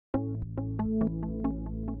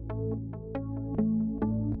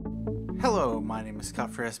Hello, my name is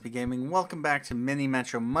Scott for SB Gaming. Welcome back to Mini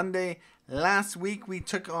Metro Monday. Last week we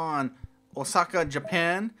took on Osaka,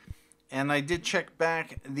 Japan, and I did check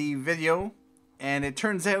back the video, and it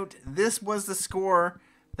turns out this was the score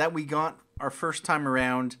that we got our first time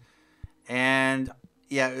around, and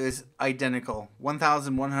yeah, it was identical.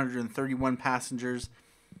 1,131 passengers.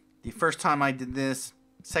 The first time I did this,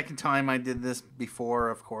 second time I did this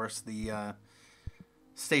before, of course, the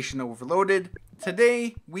station overloaded.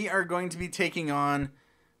 Today, we are going to be taking on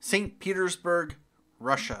Saint Petersburg,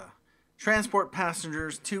 Russia. Transport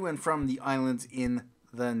passengers to and from the islands in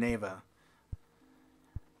the Neva.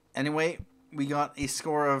 Anyway, we got a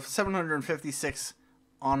score of 756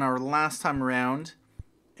 on our last time around.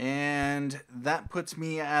 And that puts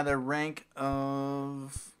me at a rank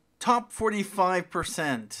of top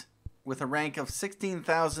 45% with a rank of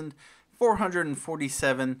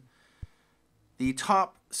 16,447. The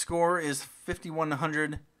top score is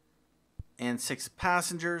 5,106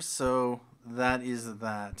 passengers, so that is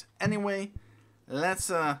that. Anyway, let's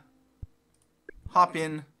hop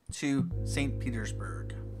in to St.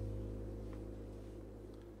 Petersburg.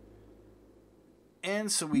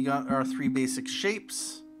 And so we got our three basic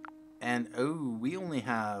shapes, and oh, we only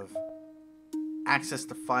have access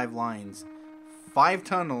to 5 lines, 5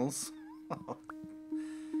 tunnels,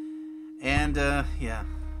 and yeah,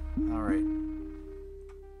 all right.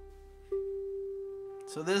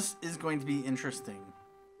 So this is going to be interesting.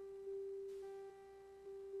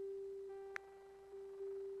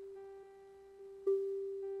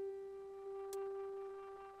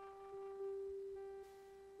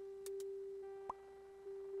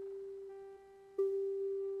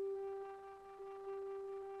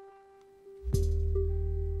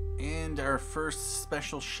 And our first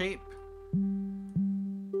special shape,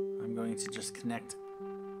 I'm going to just connect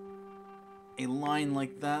a line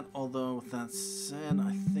like that, although with that said,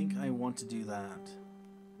 I think I want to do that.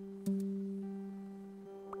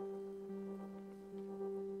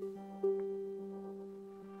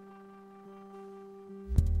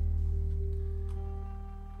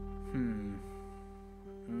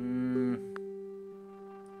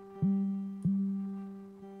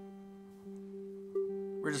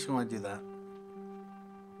 We're just going to do that.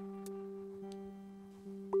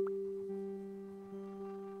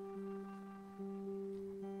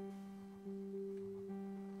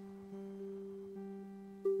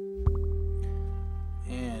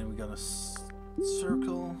 A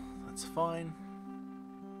circle, that's fine.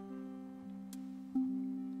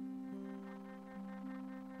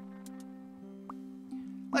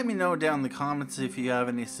 Let me know down in the comments if you have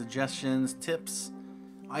any suggestions, tips,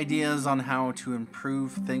 ideas on how to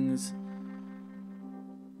improve things.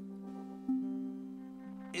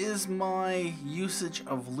 Is my usage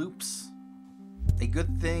of loops a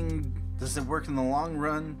good thing? Does it work in the long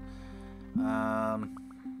run?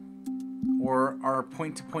 Or are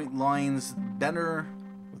point-to-point lines better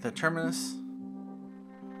with a terminus?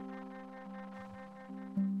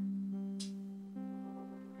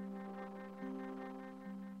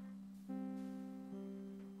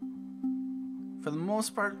 For the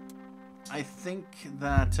most part, I think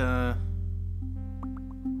that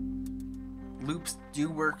loops do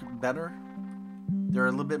work better. They're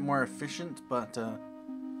a little bit more efficient, but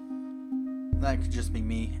that could just be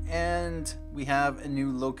me. And we have a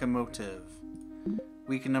new locomotive.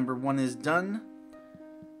 Weekend number 1 is done.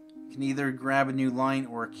 You can either grab a new line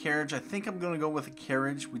or a carriage. I think I'm going to go with a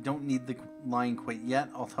carriage. We don't need the line quite yet,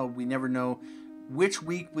 although we never know which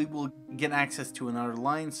week we will get access to another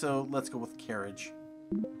line, so let's go with carriage.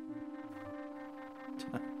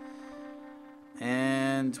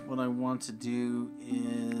 And what I want to do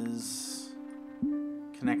is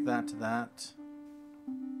connect that to that.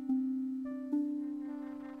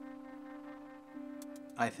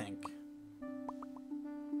 I think.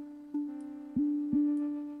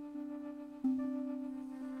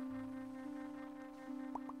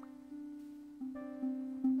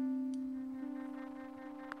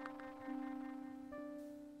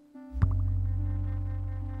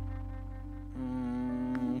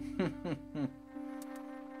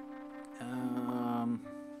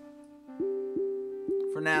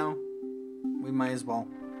 For now, we might as well.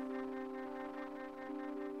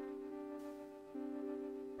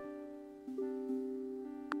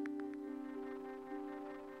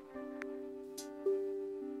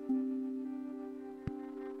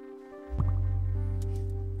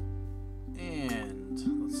 And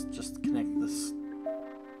let's just connect this,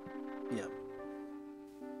 yeah,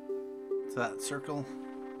 to that circle.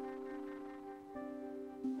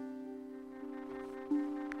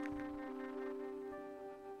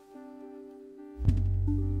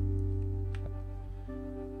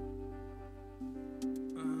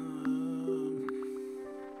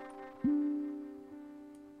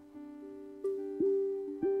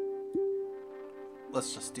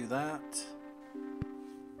 let's just do that.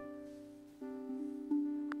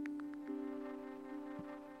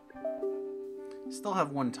 Still have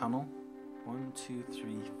one tunnel. 1, 2,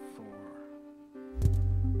 3, 4.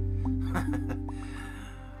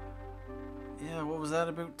 Yeah, what was that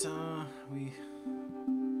about? We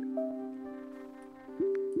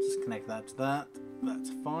just connect that to that. That's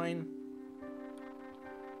fine.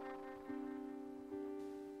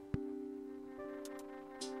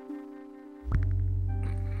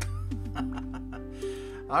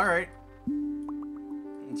 Alright.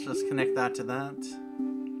 Let's just connect that to that.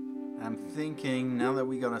 I'm thinking, now that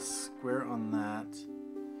we got a square on that,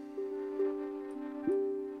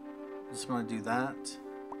 just want to do that.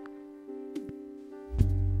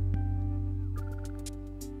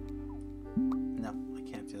 No, I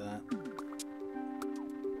can't do that.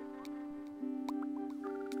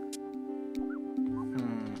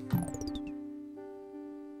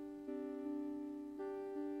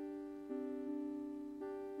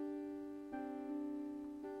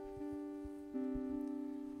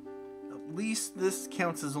 At least this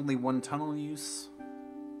counts as only one tunnel use.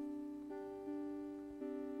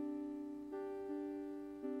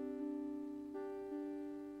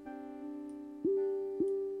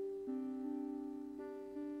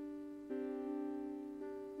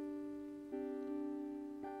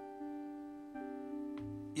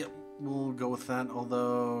 Yep, we'll go with that,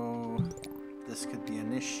 although this could be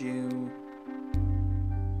an issue.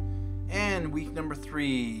 And week number 3,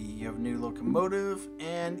 you have new locomotive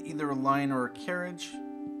and either a line or a carriage.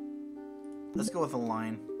 Let's go with a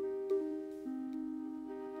line.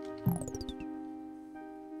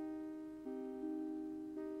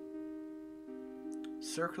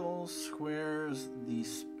 Circles, squares,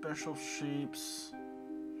 these special shapes.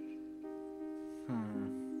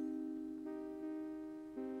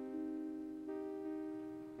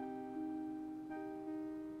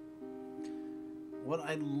 What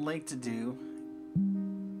I'd like to do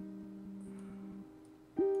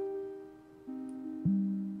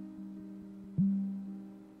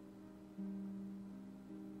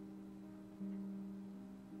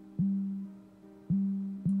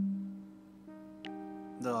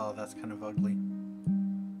oh, that's kind of ugly.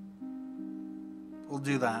 We'll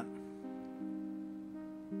do that.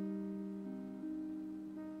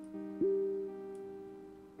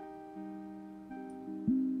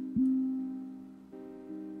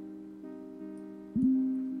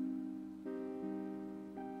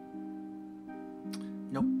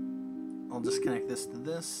 Nope. I'll just connect this to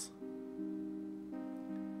this.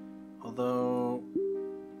 Although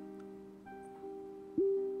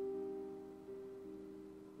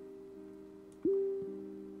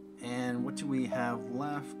and what do we have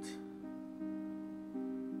left?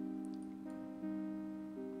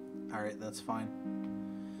 Alright, that's fine.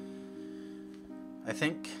 I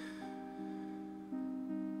think.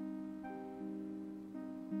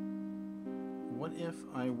 What if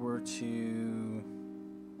I were to...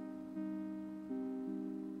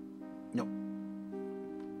 Nope.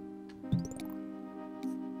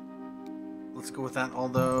 Let's go with that,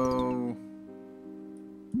 although...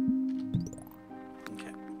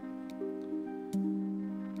 Okay.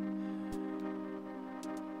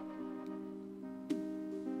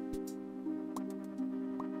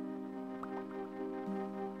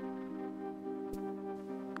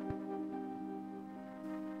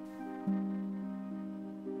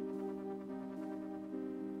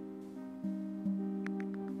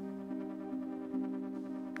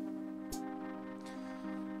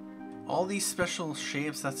 All these special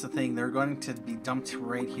shapes, that's the thing, they're going to be dumped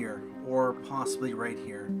right here, or possibly right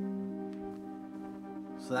here.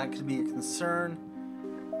 So that could be a concern.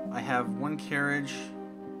 I have one carriage.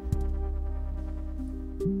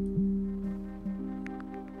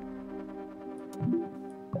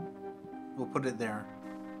 We'll put it there.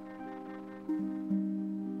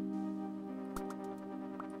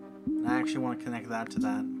 And I actually want to connect that to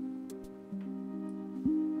that.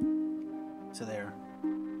 To there.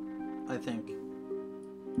 I think.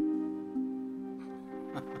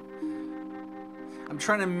 I'm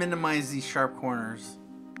trying to minimize these sharp corners.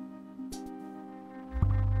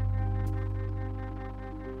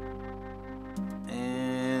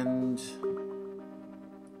 And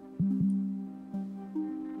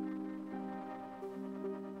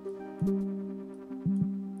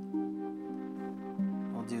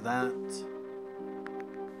I'll do that.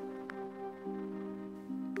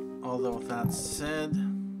 Although with that said,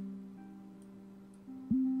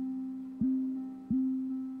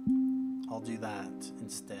 I'll do that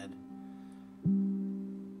instead.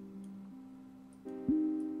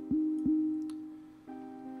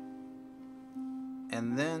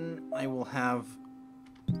 And then I will have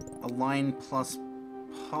a line plus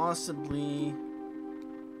possibly...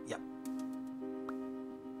 Yep.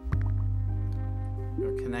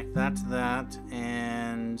 We'll connect that to that,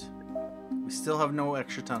 and we still have no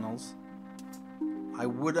extra tunnels. I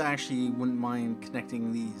wouldn't mind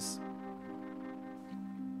connecting these.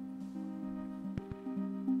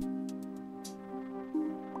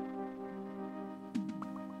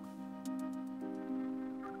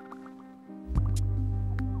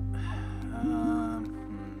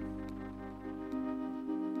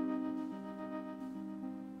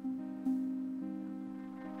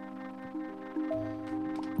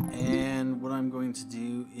 And what I'm going to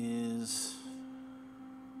do is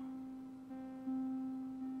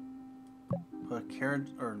put a carriage,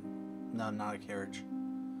 or no, not a carriage.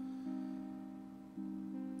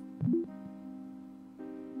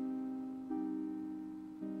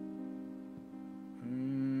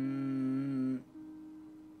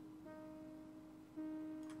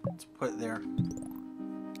 Let's put it there.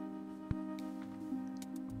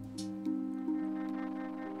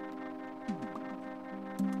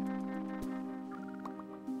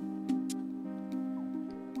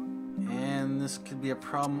 This could be a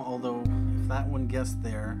problem, although if that one gets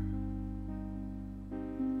there,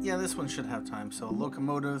 yeah, this one should have time. So a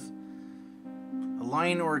locomotive, a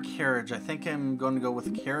line, or a carriage. I think I'm going to go with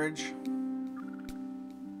a carriage,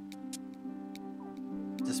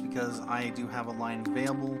 just because I do have a line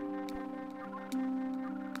available.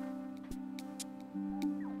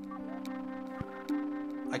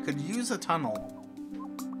 I could use a tunnel.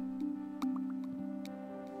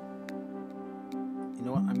 You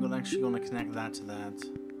know what? I'm actually going to connect that to that.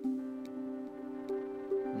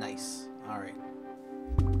 Nice. All right.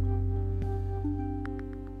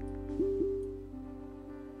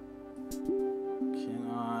 Can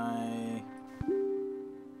I?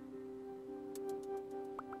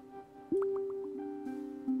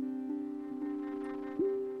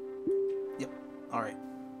 Yep. All right.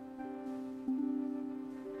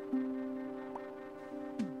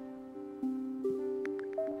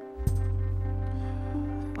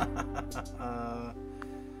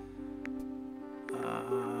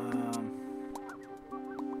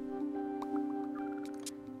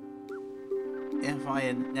 If I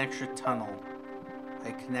had an extra tunnel,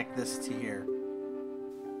 I connect this to here.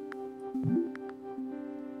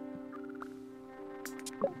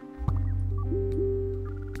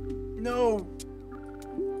 No!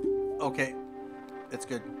 Okay, it's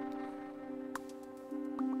good.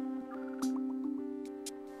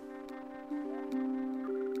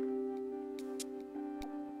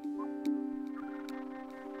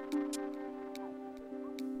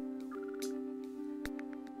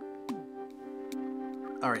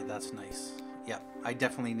 Alright, that's nice. Yep, I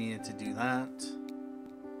definitely needed to do that.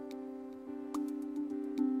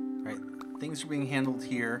 Right, things are being handled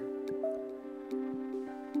here.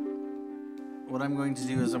 What I'm going to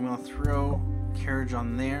do is I'm going to throw carriage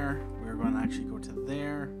on there. We're going to actually go to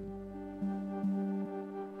there.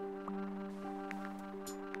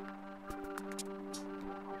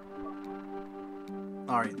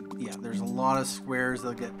 Alright, yeah, there's a lot of squares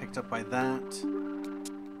that'll get picked up by that.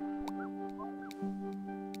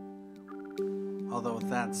 Although with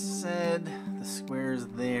that said, the squares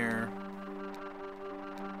there,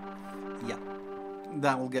 yeah,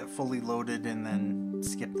 that will get fully loaded and then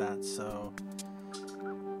skip that, so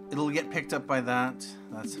it'll get picked up by that.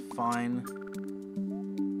 That's fine.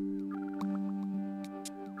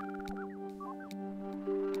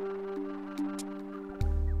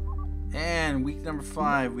 And week number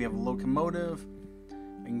 5, we have a locomotive.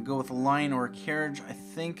 I can go with a line or a carriage. I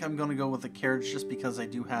think I'm going to go with a carriage just because I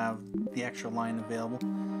do have the extra line available.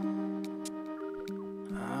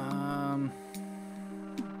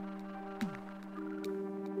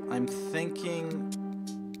 I'm thinking...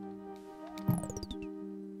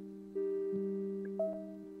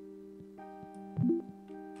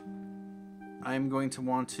 I'm going to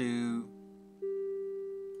want to...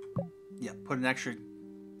 yeah, put an extra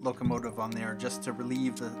locomotive on there just to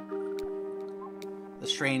relieve the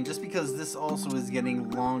strain, just because this also is getting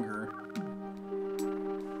longer.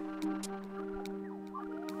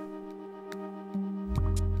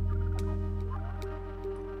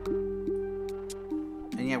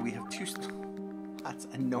 And yeah, we have two, that's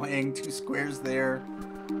annoying, 2 squares there.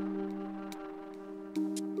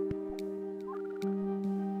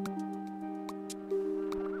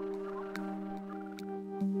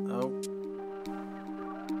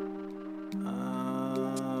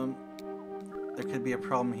 There could be a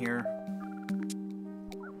problem here.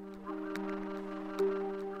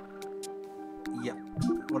 Yep.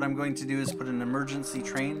 What I'm going to do is put an emergency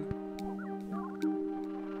train.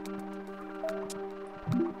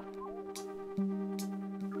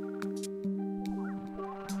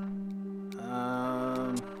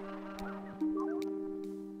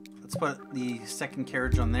 put the second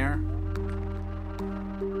carriage on there.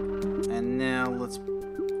 And now let's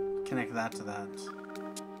connect that to that.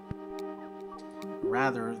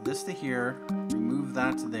 Rather, this to here, remove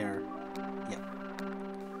that to there. Yep.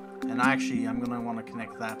 And actually, I'm going to want to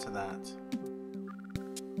connect that to that.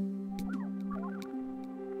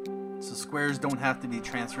 So squares don't have to be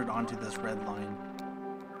transferred onto this red line.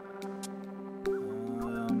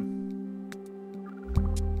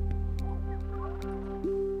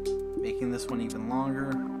 Making this one even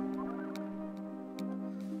longer.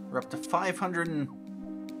 We're up to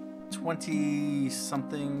 520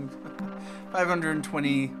 something.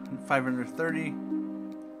 520, 530.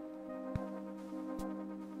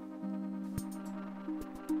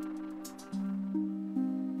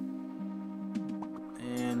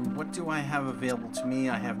 And what do I have available to me?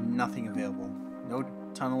 I have nothing available. No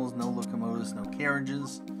tunnels, no locomotives, no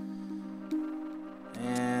carriages.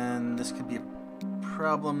 And this could be a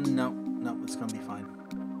problem. No, it's going to be fine.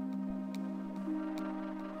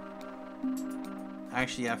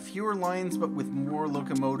 Actually, I have fewer lines, but with more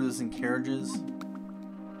locomotives and carriages.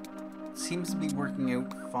 Seems to be working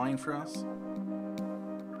out fine for us.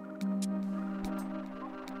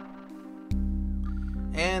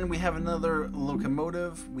 And we have another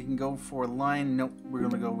locomotive. We can go for a line. Nope, we're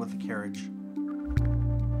going to go with a carriage.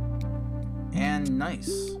 And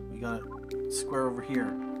nice. We got a square over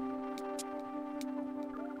here.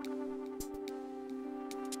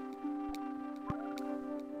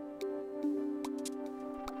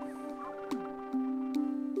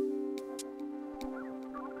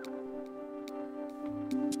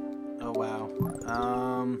 Oh, wow.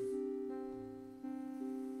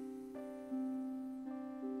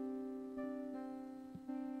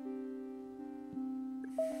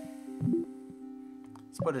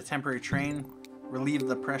 Let's put a temporary train, relieve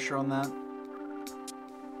the pressure on that.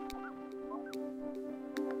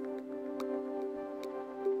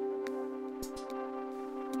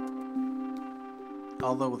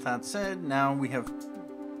 Although with that said, now we have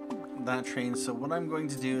that train. So what I'm going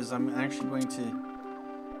to do is I'm actually going to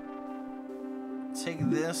take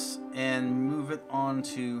this and move it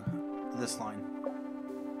onto this line.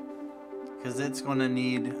 Because it's going to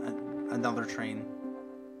need another train.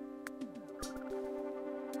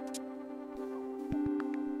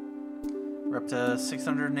 We're up to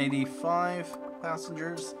 685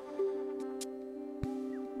 passengers.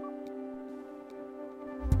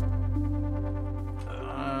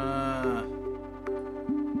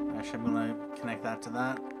 Actually, I'm going to connect that to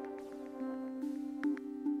that.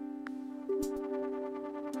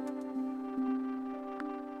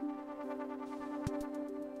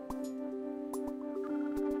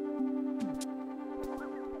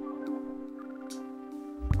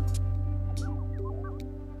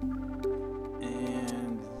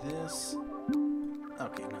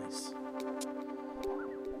 Okay, nice.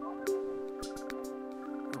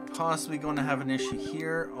 We're possibly going to have an issue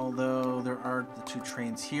here, although there are the two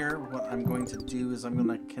trains here. What I'm going to do is I'm going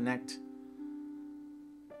to connect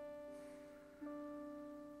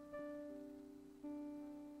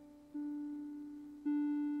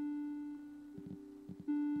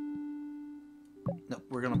no,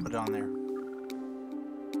 we're going to put it on there.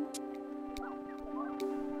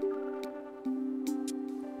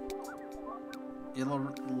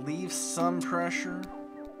 It'll leave some pressure,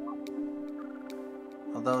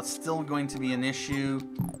 although it's still going to be an issue.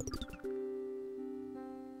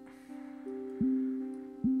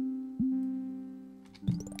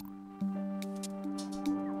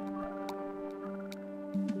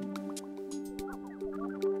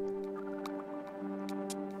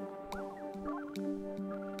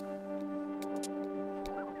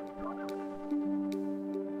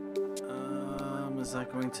 Is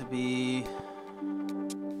that going to be...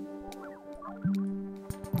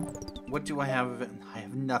 What do I have? I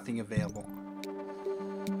have nothing available.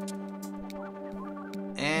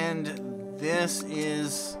 And this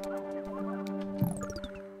is...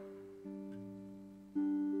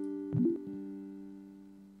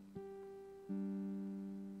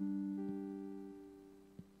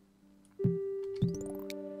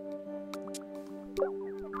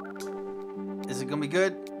 Is it gonna be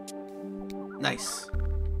good? Nice.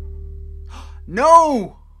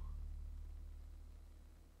 No!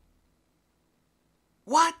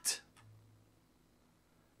 What?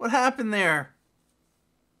 What happened there?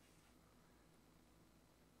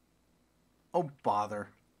 Oh, bother.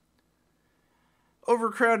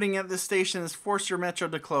 Overcrowding at this station has forced your metro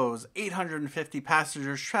to close. 850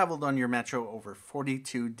 passengers traveled on your metro over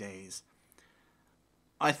 42 days.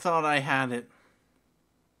 I thought I had it.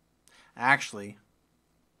 Actually.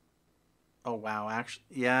 Oh, wow. Actually,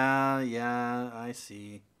 yeah, I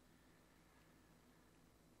see.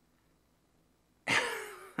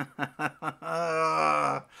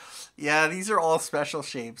 Yeah, these are all special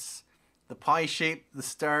shapes. The pie shape, the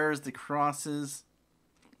stars, the crosses.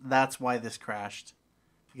 That's why this crashed.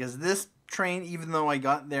 Because this train, even though I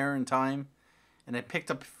got there in time and I picked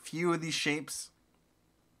up a few of these shapes,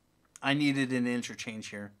 I needed an interchange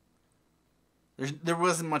here. There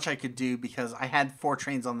wasn't much I could do because I had 4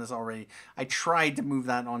 trains on this already. I tried to move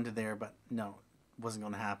that onto there, but no, it wasn't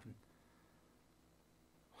going to happen.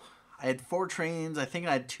 I had 4 trains. I think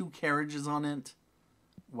I had 2 carriages on it.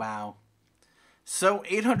 Wow. So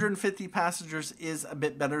 850 passengers is a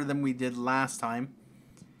bit better than we did last time.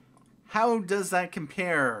 How does that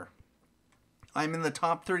compare? I'm in the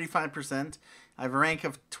top 35%. I have a rank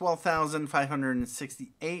of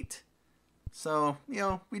 12,568. So,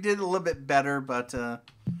 we did a little bit better, but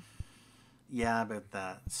yeah, about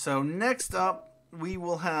that. So next up, we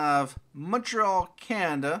will have Montreal,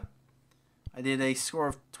 Canada. I did a score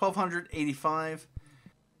of 1,285.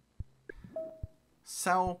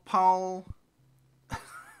 Sao Paulo.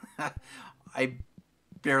 I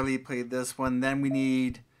barely played this one. Then we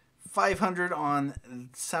need 500 on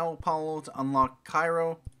Sao Paulo to unlock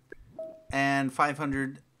Cairo. And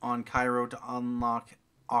 500 on Cairo to unlock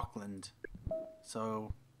Auckland.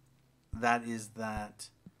 So that is that.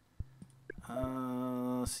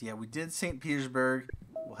 So yeah, we did Saint Petersburg.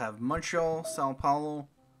 We'll have Montreal, Sao Paulo.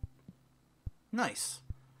 Nice.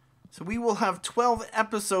 So we will have 12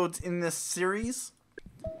 episodes in this series.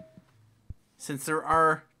 Since there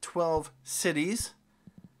are 12 cities.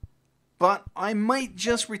 But I might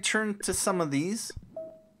just return to some of these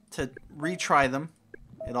to retry them.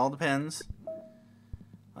 It all depends.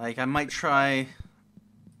 Like, I might try...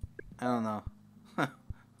 I don't know.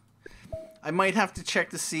 I might have to check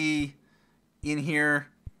to see in here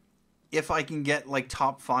if I can get, like,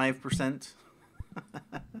 top 5%.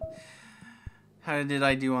 How did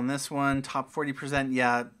I do on this one? Top 40%.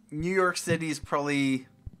 Yeah, New York City is probably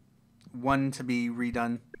one to be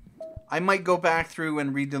redone. I might go back through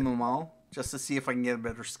and redo them all just to see if I can get a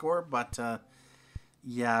better score. But,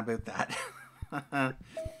 yeah, about that.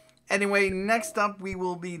 Anyway, next up we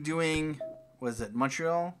will be doing... Was it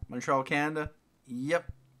Montreal? Montreal, Canada?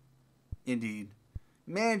 Yep. Indeed.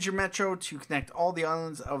 Manage your metro to connect all the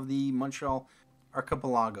islands of the Montreal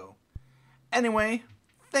archipelago. Anyway,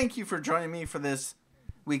 thank you for joining me for this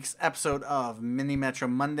week's episode of Mini Metro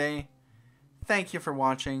Monday. Thank you for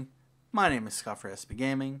watching. My name is Scott for SB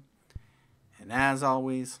Gaming. And as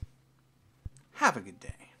always, have a good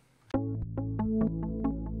day.